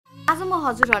आज म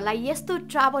हजुरहरूलाई यस्तो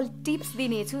ट्राभल टिप्स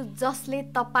दिनेछु जसले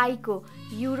तपाईको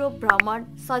युरोप भ्रमण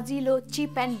सजिलो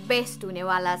चिप एन्ड बेस्ट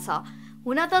हुनेवाला छ।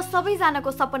 हुन त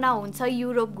सबैजनाको सपना हुन्छ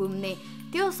युरोप घुम्ने,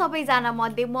 त्यो सबैजना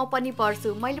मध्ये म पनि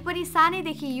पर्छु। मैले पनि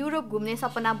सानैदेखि युरोप घुम्ने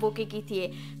सपना बोकेकी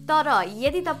थिएँ। तर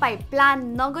यदि तपाईँ प्लान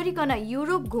नगरिकन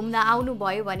युरोप घुम्न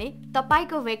आउनुभयो भने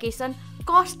तपाईको भेकेसन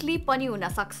कस्टली पनि हुन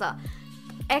सक्छ।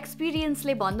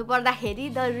 एक्सपिरियन्सले भन्नुपर्दाखेरि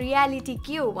द रियालिटी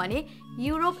के हो भने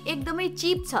युरोप एकदमै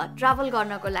चिप छ ट्राभल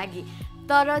गर्नको लागि।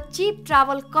 तर चिप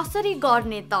ट्राभल कसरी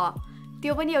गर्ने त?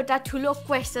 त्यो पनि एउटा ठुलो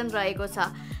क्वेसन रहेको छ।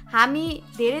 हामी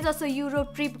धेरै जसो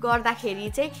युरोप ट्रिप गर्दाखेरि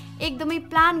चाहिँ एकदमै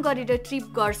प्लान गरेर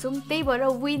ट्रिप गर्छौँ। त्यही भएर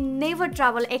वी नेभर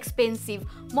ट्राभल एक्सपेन्सिभ।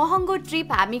 महँगो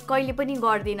ट्रिप हामी कहिले पनि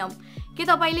गर्दैनौँ। के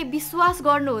तपाईँले विश्वास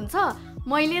गर्नुहुन्छ?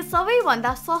 मैले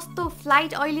सबैभन्दा सस्तो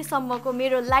फ्लाइट अहिलेसम्मको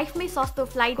मेरो लाइफमै सस्तो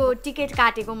फ्लाइटको टिकट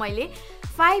काटेको मैले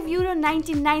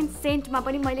 €5.99 मा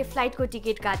पनि मैले फ्लाइटको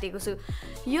टिकट काटेको छु।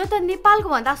 यो त नेपालको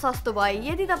भन्दा सस्तो भयो।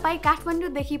 यदि तपाईँ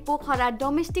काठमाडौँदेखि पोखरा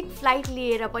डोमेस्टिक फ्लाइट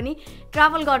लिएर पनि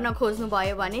ट्राभल गर्न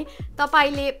खोज्नुभयो भने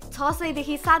तपाईँले 600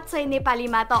 देखि 700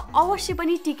 नेपालीमा त अवश्य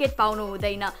पनि टिकट पाउनु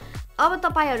हुँदैन। अब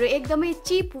तपाईहरू एकदमै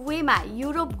चिप वेमा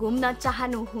युरोप घुम्न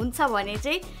चाहनुहुन्छ भने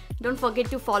चाहिँ डोन्ट फर्गेट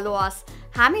टु फलो अस।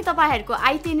 हामी तपाईहरूको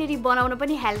आइटिनेरी बनाउन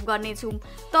पनि हेल्प गर्नेछौँ।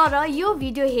 तर यो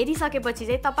भिडियो हेरिसकेपछि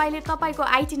चाहिँ तपाईँले तपाईँको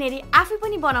आइटिनेरी आफै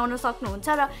पनि बनाउन सक्नुहुन्छ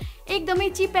र एकदमै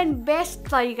चिप एन्ड बेस्ट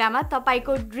तरिकामा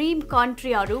तपाईँको ड्रिम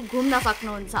कन्ट्रीहरू घुम्न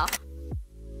सक्नुहुन्छ।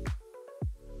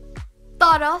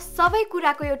 तर सबै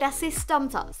कुराको एउटा सिस्टम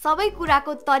छ, सबै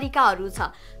कुराको तरिकाहरू छ।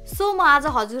 सो म आज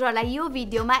हजुरहरूलाई यो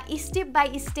भिडियोमा स्टेप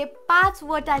बाई स्टेप 5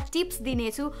 वटा टिप्स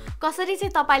दिनेछु कसरी चाहिँ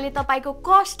तपाईँले तपाईँको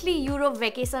costly Europe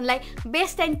भेकेसनलाई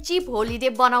best and cheap holiday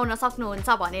बनाउन सक्नुहुन्छ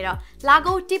भनेर।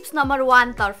 लागौ टिप्स नम्बर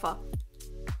 1 तर्फ।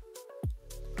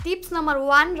 टिप्स नम्बर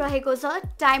 1 रहेको छ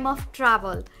टाइम अफ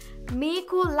ट्राभल।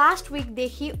 मेको लास्ट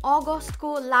विकदेखि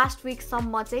अगस्तको लास्ट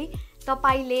विकसम्म चाहिँ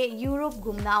तपाईले युरोप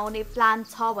घुम्न आउने प्लान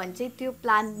छ भने चाहिँ त्यो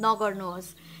प्लान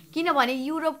नगर्नुहोस्। किनभने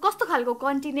युरोप कस्तो खालको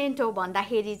कन्टिनेन्ट हो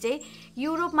भन्दाखेरि चाहिँ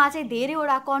युरोपमा चाहिँ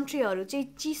धेरैवटा कन्ट्रीहरू चाहिँ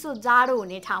चिसो जाडो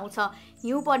हुने ठाउँ छ।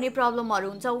 हिउँ पर्ने प्रब्लमहरू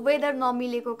हुन्छ। वेदर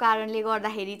नमिलेको कारणले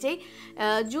गर्दाखेरि चाहिँ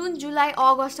जुन जुलाई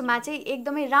अगस्तमा चाहिँ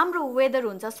एकदमै राम्रो वेदर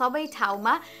हुन्छ सबै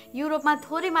ठाउँमा। युरोपमा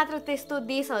थोरै मात्र त्यस्तो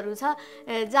देशहरू छ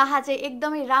जहाँ चाहिँ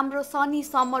एकदमै राम्रो सनी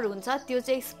समर हुन्छ। त्यो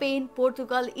चाहिँ स्पेन,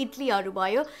 पोर्तुगल, इटलीहरू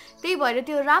भयो। त्यही भएर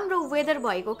त्यो राम्रो वेदर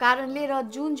भएको कारणले र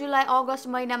जुन जुलाई अगस्त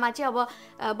महिनामा चाहिँ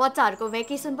अब बच्चाहरूको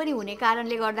भेकेसन पनि हुने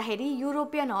कारणले गर्दाखेरि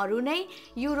युरोपियनहरू नै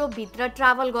युरोपभित्र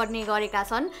ट्राभल गर्ने गरेका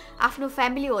छन्। आफ्नो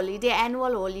फ्यामिली होलिडे,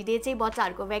 एनुअल होलिडे चाहिँ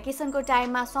बच्चाहरूको भेकेसनको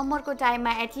टाइममा, समरको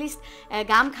टाइममा एटलिस्ट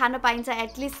घाम खान पाइन्छ,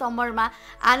 एटलिस्ट समरमा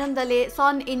आनन्दले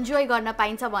सन इन्जोय गर्न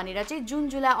पाइन्छ भनेर चाहिँ जुन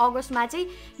जुलाई अगस्तमा चाहिँ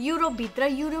युरोपभित्र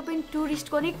युरोपियन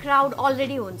टुरिस्टको नै क्राउड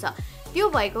अलरेडी हुन्छ। त्यो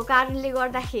भएको कारणले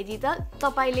गर्दाखेरि त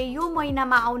तपाईले यो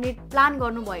महिनामा आउने प्लान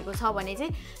गर्नुभएको छ भने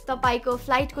चाहिँ तपाईको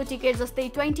फ्लाइटको टिकट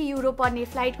जस्तै €20 पर्ने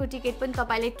फ्लाइटको टिकट पनि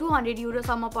तपाईलाई €200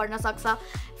 सम्म पर्न सक्छ।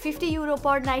 €50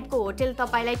 पर नाइटको होटल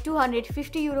तपाईलाई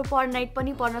 €250 पर नाइट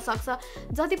पनि पर्न सक्छ।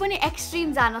 जति पनि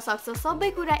एक्सट्रिम जान सक्छ। सबै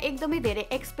कुरा एकदमै धेरै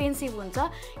एक्सपेन्सिभ हुन्छ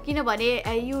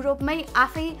किनभने युरोपमै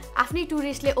आफ्नै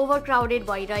टुरिस्टले ओभरक्राउडेड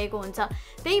भइरहेको हुन्छ।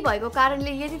 त्यही भएको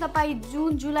कारणले यदि तपाईँ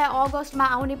जुन जुलाई अगस्तमा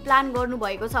आउने प्लान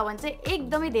गर्नुभएको छ भने चाहिँ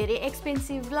एकदमै धेरै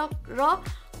एक्सपेन्सिभ र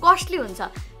कस्टली हुन्छ।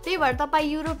 त्यही भएर तपाईँ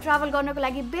युरोप ट्राभल गर्नको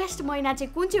लागि बेस्ट महिना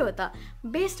चाहिँ कुन चाहिँ हो त?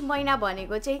 बेस्ट महिना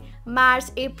भनेको चाहिँ मार्च,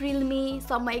 अप्रिल,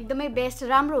 मेसम्म एकदमै बेस्ट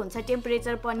राम्रो हुन्छ।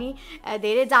 टेम्परेचर पनि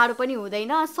धेरै जाडो पनि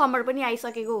हुँदैन, समर पनि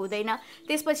आइसकेको हुँदैन।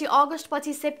 त्यसपछि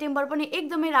अगस्तपछि सेप्टेम्बर पनि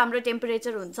एकदमै राम्रो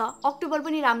टेम्परेचर हुन्छ, अक्टोबर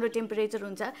पनि राम्रो टेम्परेचर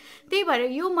हुन्छ। त्यही भएर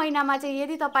यो महिनामा चाहिँ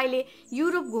यदि तपाईँले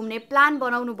युरोप घुम्ने प्लान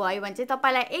बनाउनु भयो भने चाहिँ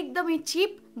तपाईँलाई एकदमै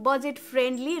चिप, बजेट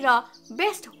फ्रेन्डली र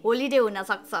बेस्ट होलिडे हुन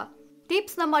सक्छ।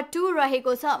 टिप्स नम्बर 2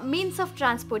 रहेको छ मिन्स अफ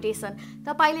ट्रान्सपोर्टेसन।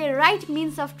 तपाईँले right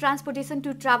means of transportation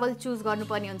to travel choose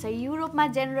गर्नुपर्ने हुन्छ। युरोपमा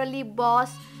जेनरली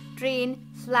बस, ट्रेन,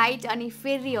 फ्लाइट अनि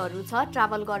फेरीहरू छ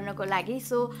ट्राभल गर्नको लागि।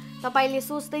 सो तपाईँले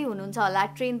सोच्दै हुनुहुन्छ होला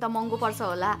ट्रेन त महँगो पर्छ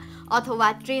होला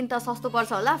अथवा ट्रेन त सस्तो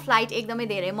पर्छ होला, फ्लाइट एकदमै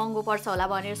धेरै महँगो पर्छ होला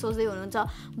भनेर सोच्दै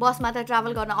हुनुहुन्छ। बसमा त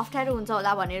ट्राभल गर्न अप्ठ्यारो हुन्छ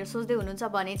होला भनेर सोच्दै हुनुहुन्छ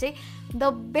भने चाहिँ the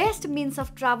best means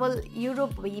of travel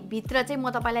युरोपभित्र चाहिँ म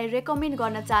तपाईँलाई रेकमेन्ड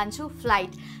गर्न चाहन्छु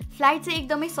फ्लाइट। फ्लाइट चाहिँ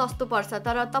एकदमै सस्तो पर्छ।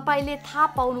 तर तपाईँले थाहा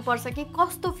पाउनुपर्छ कि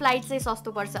कस्तो फ्लाइट चाहिँ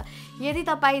सस्तो पर्छ। यदि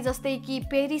तपाईँ जस्तै कि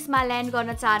पेरिसमा ल्यान्ड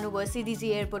गर्न चाहनुभयो CDG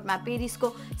एयरपोर्टमा, पेरिसको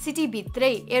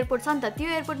सिटीभित्रै एयरपोर्ट छ नि त, त्यो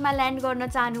एयरपोर्टमा ल्यान्ड गर्न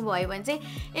चाहनुभयो भने चाहिँ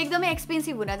एकदमै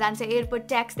एक्सपेन्सिभ हुन जान्छ। एयरपोर्ट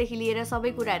ट्याक्सदेखि लिएर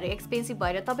सबै कुराहरू एक्सपेन्सिभ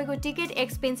भएर तपाईँको टिकट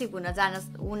एक्सपेन्सिभ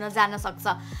हुन जान सक्छ।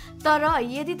 तर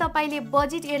यदि तपाईँले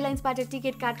बजेट एयरलाइन्सबाट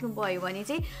टिकट काट्नुभयो भने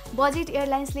चाहिँ बजेट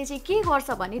एयरलाइन्सले चाहिँ के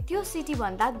गर्छ भने त्यो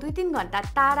सिटीभन्दा 2-3 घन्टा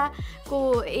टाढाको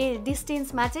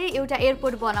डिस्टेन्समा चाहिँ एउटा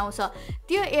एयरपोर्ट बनाउँछ।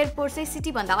 त्यो एयरपोर्ट चाहिँ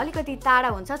सिटीभन्दा अलिकति टाढा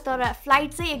हुन्छ तर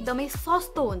फ्लाइट चाहिँ एकदमै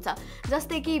सस्तो हुन्छ।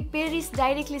 जस्तै कि पेरिस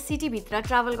डाइरेक्टली सिटीभित्र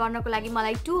ट्राभल गर्नको लागि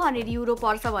मलाई 200 युरो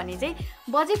पर्छ भने चाहिँ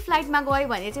बजेट फ्लाइटमा गयो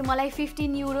भने चाहिँ मलाई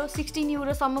 15 युरो 16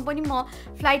 युरोसम्म पनि म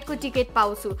फ्लाइटको टिकट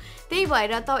पाउँछु। त्यही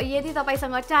भएर यदि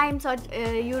तपाईँसँग टाइम छ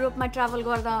युरोपमा ट्राभल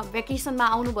गर्दा भ्याकेसनमा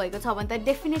आउनुभएको छ भने त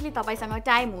डेफिनेटली तपाईँसँग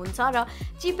टाइम हुन्छ र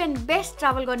चिप एन्ड बेस्ट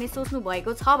ट्राभल गर्ने सोच्नु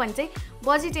भएको छ भने चाहिँ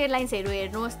बजेट एयरलाइन्सहरू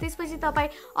हेर्नुहोस्। त्यसपछि तपाईँ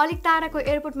अलिक टाढाको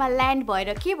एयरपोर्टमा ल्यान्ड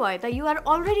भएर के भयो त you're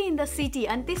already in the city,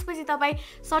 अनि त्यसपछि तपाईँ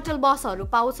सटल बसहरू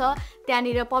पाउँछ,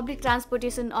 त्यहाँनिर पब्लिक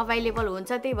ट्रान्सपोर्टेसन अभाइलेबल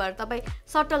हुन्छ। त्यही भएर तपाईँ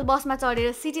सटल बसमा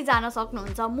चढेर सिटी जान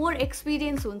सक्नुहुन्छ, मोर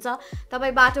एक्सपिरियन्स हुन्छ,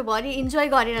 तपाईँ बाटोभरि इन्जोय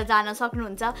गरेर जान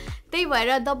सक्नुहुन्छ। त्यही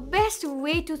भएर the best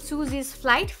way to choose is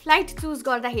flight choose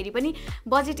गर्दाखेरि पनि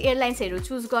बजेट एयरलाइन्सहरू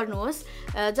चुज गर्नुहोस्,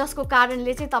 जसको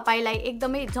कारणले चाहिँ तपाईँलाई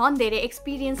एकदमै झन् धेरै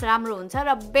एक्सपिरियन्स राम्रो हुन्छ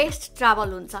र बेस्ट ट्राभल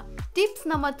हुन्छ। टिप्स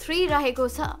नम्बर 3 रहेको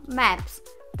छ म्याप्स।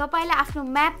 तपाईले आफ्नो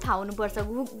म्याप थाहा हुनुपर्छ।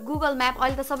 गुगल म्याप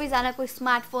अहिले त सबैजनाको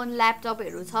स्मार्टफोन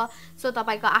ल्यापटपहरू छ, सो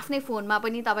तपाईँको आफ्नै फोनमा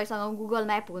पनि तपाईँसँग गुगल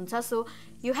म्याप हुन्छ। So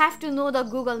you have to know the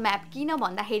Google map. किन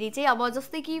भन्दाखेरि चाहिँ अब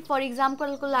जस्तै कि फर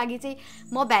इक्जाम्पलको लागि चाहिँ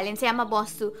म भ्यालेन्सियामा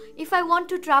बस्छु, if I want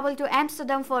to travel to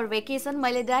Amsterdam for vacation,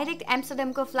 मैले डाइरेक्ट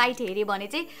एम्स्टरडमको फ्लाइट हेरेँ भने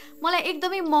चाहिँ मलाई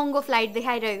एकदमै महँगो फ्लाइट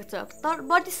देखाइरहेको छ, तर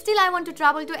but still I want to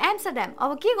travel to Amsterdam.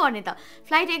 अब के गर्ने त,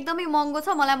 फ्लाइट एकदमै महँगो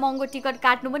छ, मलाई महँगो टिकट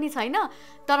काट्नु पनि छैन,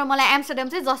 तर मलाई एम्स्टरडम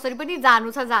चाहिँ जसरी पनि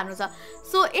जानु छ।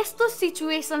 सो यस्तो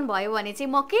सिचुएसन भयो भने चाहिँ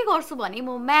म के गर्छु भने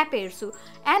म म्याप हेर्छु,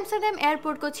 एम्स्टरडम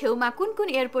एयरपोर्टको छेउमा कुन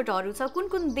एयरपोर्टहरू छ,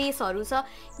 कुन देशहरू छ।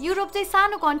 युरोप चाहिँ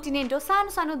सानो कन्टिनेन्ट हो,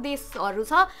 सानो देशहरू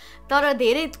छ तर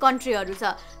धेरै कन्ट्रीहरू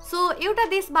छ। सो एउटा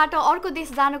देशबाट अर्को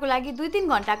देश जानको लागि 2-3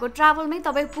 घन्टाको ट्राभलमै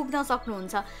तपाईँ पुग्न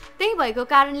सक्नुहुन्छ। त्यही भएको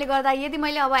कारणले गर्दा यदि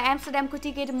मैले अब एम्स्टरडमको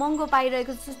टिकट महँगो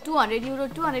पाइरहेको छु, 200 युरो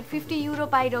 250 युरो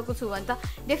पाइरहेको छु भने त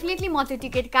डेफिनेटली म त्यो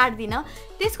टिकट काट्दिनँ।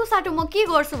 त्यसको साटो म के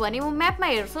गर्छु भने म म्यापमा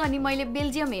हेर्छु अनि मैले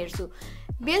बेल्जियम हेर्छु।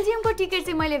 बेल्जियमको टिकट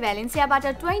चाहिँ मैले भ्यालेन्सियाबाट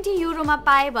 20 युरोमा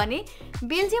पाएँ भने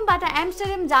बेल्जियमबाट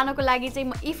एम्स्टरडम जानको लागि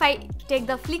चाहिँ if I take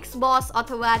the flix बस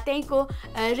अथवा त्यहीँको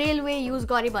रेलवे युज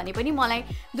गरेँ भने पनि मलाई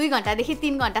 2 घन्टादेखि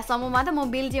 3 घन्टासम्ममा त म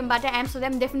बेल्जियमबाट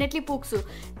एम्स्टरडम डेफिनेटली पुग्छु।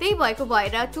 त्यही भएको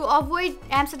भएर टु अभोइड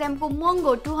एम्स्टरडमको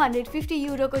महँगो 250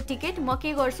 युरोको टिकट म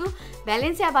के गर्छु,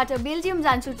 भ्यालेन्सियाबाट बेल्जियम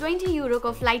जान्छु 20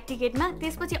 युरोको फ्लाइट टिकटमा,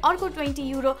 त्यसपछि अर्को 20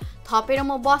 युरो थपेर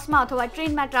म बसमा अथवा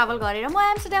ट्रेनमा ट्राभल गरेर म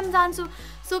एम्स्टरडम जान्छु।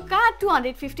 सो कहाँ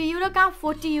 250 युरो कहाँ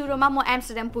 40 युरोमा म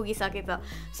एम्स्टरडम पुगिसकेँ त।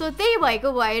 सो त्यही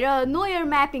भएको भएर नो एयर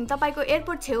म्यापिङ, तपाईँको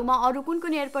एयरपोर्ट छेउमा अरू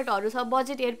कुन एयरपोर्टहरू छ,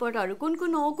 बजेट एयरपोर्टहरू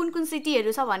कुन हो, कुन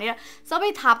सिटीहरू छ भनेर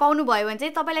सबै थाहा पाउनु भयो भने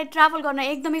चाहिँ तपाईँलाई ट्राभल गर्न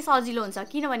एकदमै सजिलो हुन्छ।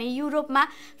 किनभने युरोपमा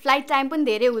फ्लाइट टाइम पनि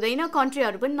धेरै हुँदैन,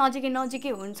 कन्ट्रीहरू पनि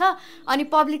नजिकै हुन्छ, अनि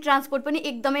पब्लिक ट्रान्सपोर्ट पनि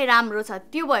एकदमै राम्रो छ।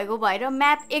 त्यो भएको भएर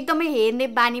म्याप एकदमै हेर्ने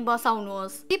बानी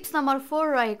बसाउनुहोस्। टिप्स नम्बर 4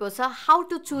 रहेको छ how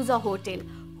to choose a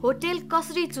hotel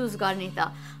कसरी चुज गर्ने त।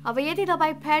 अब यदि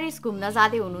तपाईँ पेरिस घुम्न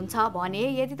जाँदै हुनुहुन्छ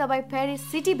भने, यदि तपाईँ पेरिस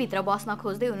सिटीभित्र बस्न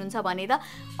खोज्दै हुनुहुन्छ भने त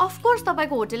अफकोर्स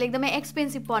तपाईँको होटेल एकदमै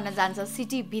एक्सपेन्सिभ पर्न जान्छ,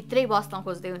 सिटीभित्रै बस्न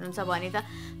खोज्दै हुनुहुन्छ भने त।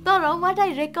 तर वाट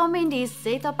आई रेकमेन्ड इज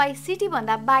चाहिँ तपाईँ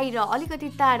सिटीभन्दा बाहिर अलिकति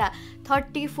टाढा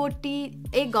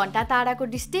 30-40 1 घन्टा टाढाको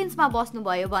डिस्टेन्समा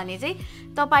बस्नुभयो भने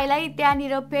चाहिँ तपाईँलाई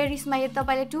त्यहाँनिर पेरिसमा यदि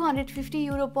तपाईँले 250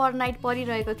 युरो पर नाइट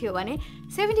परिरहेको थियो भने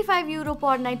 75 युरो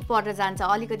पर नाइट परेर जान्छ।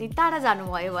 अलिकति टाढा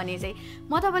जानुभयो भने चाहिँ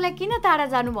म तपाईँलाई किन टाढा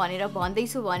जानु भनेर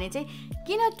भन्दैछु भने चाहिँ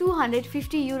किन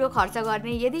 250 युरो खर्च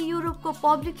गर्ने, यदि युरोपको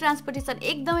पब्लिक ट्रान्सपोर्टेसन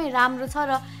एकदमै राम्रो छ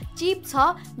र चिप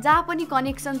छ, जहाँ पनि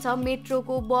कनेक्सन छ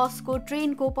मेट्रोको, बसको,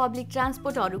 ट्रेनको, पब्लिक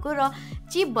ट्रान्सपोर्टहरूको र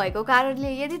चिप भएको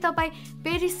कारणले यदि तपाईँ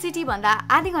पेरिस सिटीभन्दा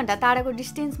आधी घन्टा टाढाको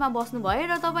डिस्टेन्समा बस्नुभयो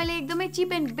र तपाईँले एकदमै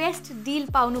चिप एन्ड बेस्ट डिल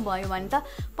पाउनुभयो भने त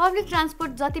पब्लिक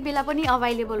ट्रान्सपोर्ट जति बेला पनि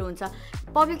अभाइलेबल हुन्छ।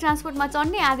 पब्लिक ट्रान्सपोर्टमा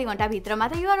चढ्ने आधी घन्टाभित्रमा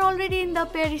त you're already in the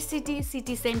Paris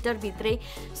city सेन्टरभित्रै।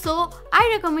 So I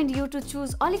recommend you to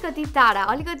choose अलिकति टाढा,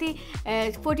 अलिकति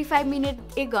 45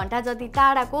 मिनट 1 घन्टा जति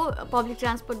टाढाको पब्लिक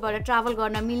ट्रान्सपोर्टबाट ट्राभल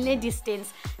गर्न मिल्ने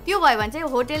डिस्टेन्स। त्यो भयो भने चाहिँ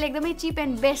होटल एकदमै चिप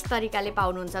एन्ड बेस्ट तरिकाले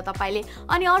पाउनुहुन्छ तपाईले।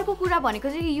 अनि अर्को कुरा भनेको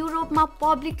चाहिँ युरोपमा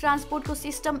पब्लिक ट्रान्सपोर्टको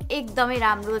सिस्टम एकदमै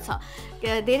राम्रो छ।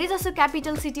 धेरै जसो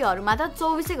क्यापिटल सिटीहरूमा त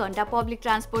 24 घण्टा पब्लिक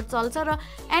ट्रान्सपोर्ट चल्छ र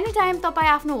एनी टाइम तपाईँ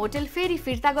आफ्नो होटल फेरि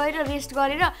फिर्ता गएर रेस्ट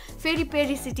गरेर फेरि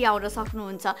पेरिस सिटी आउन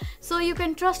सक्नुहुन्छ। So you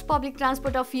can trust public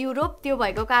transport of Europe. त्यो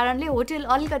भएको कारणले होटल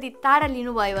अलिकति टाढा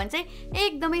लिनुभयो भने चाहिँ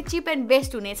एकदमै चिप एन्ड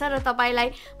बेस्ट हुनेछ र तपाईँलाई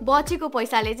बचेको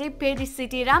पैसाले चाहिँ पेरिस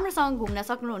सिटी राम्रोसँग घुम्न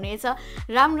सक्नुहुनेछ,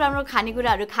 राम्रो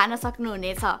खानेकुराहरू खान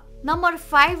सक्नुहुनेछ। नम्बर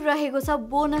 5 रहेको छ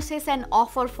bonuses and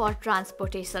offer for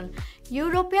transportation.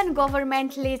 European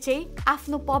गभर्मेन्टले चाहिँ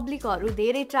आफ्नो पब्लिकहरू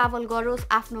धेरै ट्राभल गरोस्,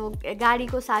 आफ्नो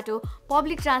गाडीको साटो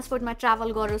पब्लिक ट्रान्सपोर्टमा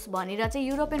ट्राभल गरोस् भनेर चाहिँ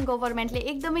युरोपियन गभर्मेन्टले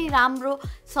एकदमै राम्रो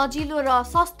सजिलो र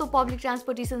सस्तो पब्लिक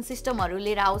ट्रान्सपोर्टेसन सिस्टमहरू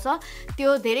लिएर आउँछ।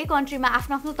 त्यो धेरै कन्ट्रीमा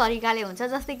आफ्नो आफ्नो तरिकाले हुन्छ।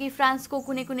 जस्तै कि फ्रान्सको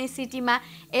कुनै सिटीमा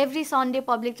every Sunday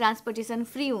public transportation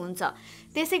free हुन्छ।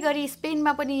 त्यसै गरी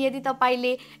स्पेनमा पनि यदि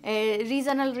तपाईँले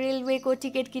रिजनल रेलवेको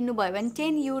टिकट किन्नुभयो भने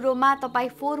 10 युरोमा तपाईँ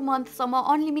 4 मन्थसम्म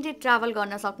अनलिमिटेड ट्राभल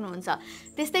गर्न सक्नुहुन्छ।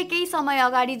 त्यस्तै केही समय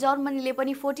अगाडि जर्मनीले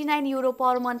पनि 49 युरो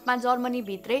पर मन्थमा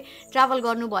जर्मनीभित्रै ट्राभल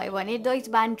गर्नुभयो भने डच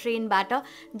बान ट्रेनबाट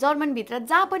जर्मनीभित्र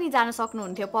जहाँ पनि जान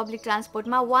सक्नुहुन्थ्यो पब्लिक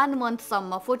ट्रान्सपोर्टमा 1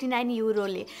 मन्थसम्म 49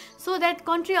 युरोले। सो द्याट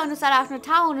कन्ट्री अनुसार आफ्नो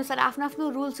ठाउँ अनुसार आफ्नो आफ्नो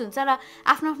रुल्स हुन्छ र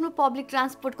आफ्नो आफ्नो पब्लिक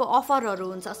ट्रान्सपोर्टको अफरहरू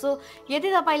हुन्छ। सो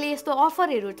यदि तपाईँले यस्तो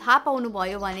अफरहरू थाहा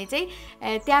पाउनुभयो भने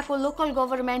चाहिँ त्यहाँको लोकल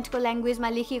गभर्मेन्टको ल्याङ्ग्वेजमा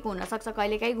लेखिएको हुनसक्छ,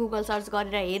 कहिलेकाहीँ गुगल सर्च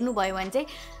गरेर हेर्नुभयो भने चाहिँ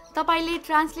तपाईँले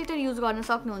ट्रान्सलेटर युज गर्न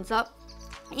सक्नुहुन्छ,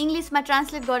 इङ्ग्लिसमा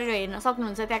ट्रान्सलेट गरेर हेर्न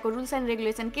सक्नुहुन्छ त्यहाँको रुल्स एन्ड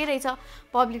रेगुलेसन के रहेछ,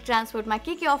 पब्लिक ट्रान्सपोर्टमा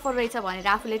के अफर रहेछ भनेर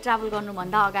आफूले ट्राभल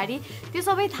गर्नुभन्दा अगाडि त्यो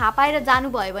सबै थाहा पाएर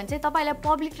जानुभयो भने चाहिँ तपाईँलाई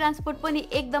पब्लिक ट्रान्सपोर्ट पनि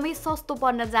एकदमै सस्तो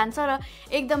पर्न जान्छ र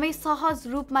एकदमै सहज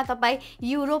रूपमा तपाईँ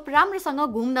युरोप राम्रोसँग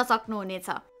घुम्न सक्नुहुनेछ।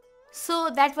 So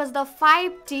that was the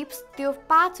 5 tips. त्यो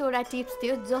 5 वटा टिप्स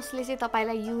थियो जसले चाहिँ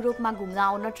तपाईँलाई युरोपमा घुम्न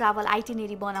आउन ट्राभल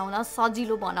आइटिनेरी बनाउन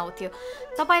सजिलो बनाउँथ्यो।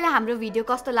 तपाईँलाई हाम्रो भिडियो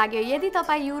कस्तो लाग्यो? यदि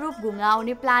तपाईँ युरोप घुम्न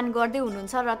आउने प्लान गर्दै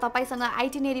हुनुहुन्छ र तपाईँसँग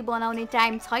आइटिनेरी बनाउने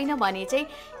टाइम छैन भने चाहिँ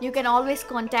you can always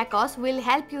contact us, will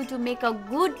help you to make a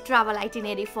good travel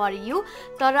आइटिनेरी for you.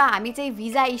 तर हामी चाहिँ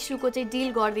भिजा इस्युको चाहिँ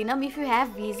डिल गर्दैनौँ। इफ यु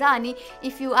हेभ भिजा अनि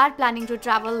if you are planning to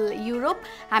travel Europe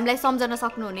हामीलाई सम्झन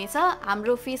सक्नुहुनेछ।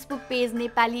 हाम्रो Facebook page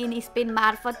Nepali in Spain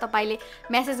मार्फत तपाईँले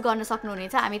मेसेज गर्न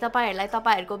सक्नुहुनेछ। हामी तपाईँहरूलाई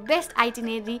तपाईँहरूको बेस्ट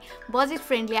आइटिनेरी, बजेट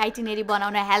फ्रेन्डली आइटिनेरी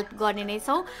बनाउन हेल्प गर्ने नै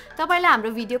छौँ। तपाईँलाई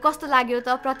हाम्रो भिडियो कस्तो लाग्यो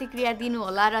त प्रतिक्रिया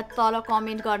दिनुहोला र तल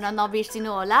कमेन्ट गर्न नबिर्सिनु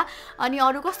होला। अनि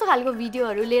अरू कस्तो खालको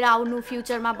भिडियोहरू लिएर आउनु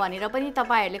फ्युचरमा भनेर पनि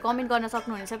तपाईँहरूले कमेन्ट गर्न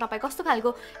सक्नुहुनेछ। तपाईँ कस्तो खालको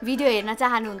भिडियो हेर्न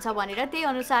चाहनुहुन्छ भनेर त्यही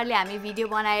अनुसारले हामी भिडियो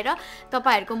बनाएर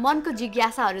तपाईँहरूको मनको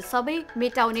जिज्ञासाहरू सबै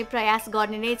मेटाउने प्रयास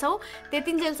गर्ने नै छौँ।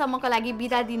 त्यतिन्जेलसम्मको लागि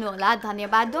बिदा दिनुहोला।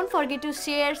 धन्यवाद। Don't forget to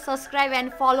share, subscribe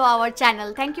and follow our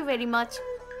channel. Thank you very much.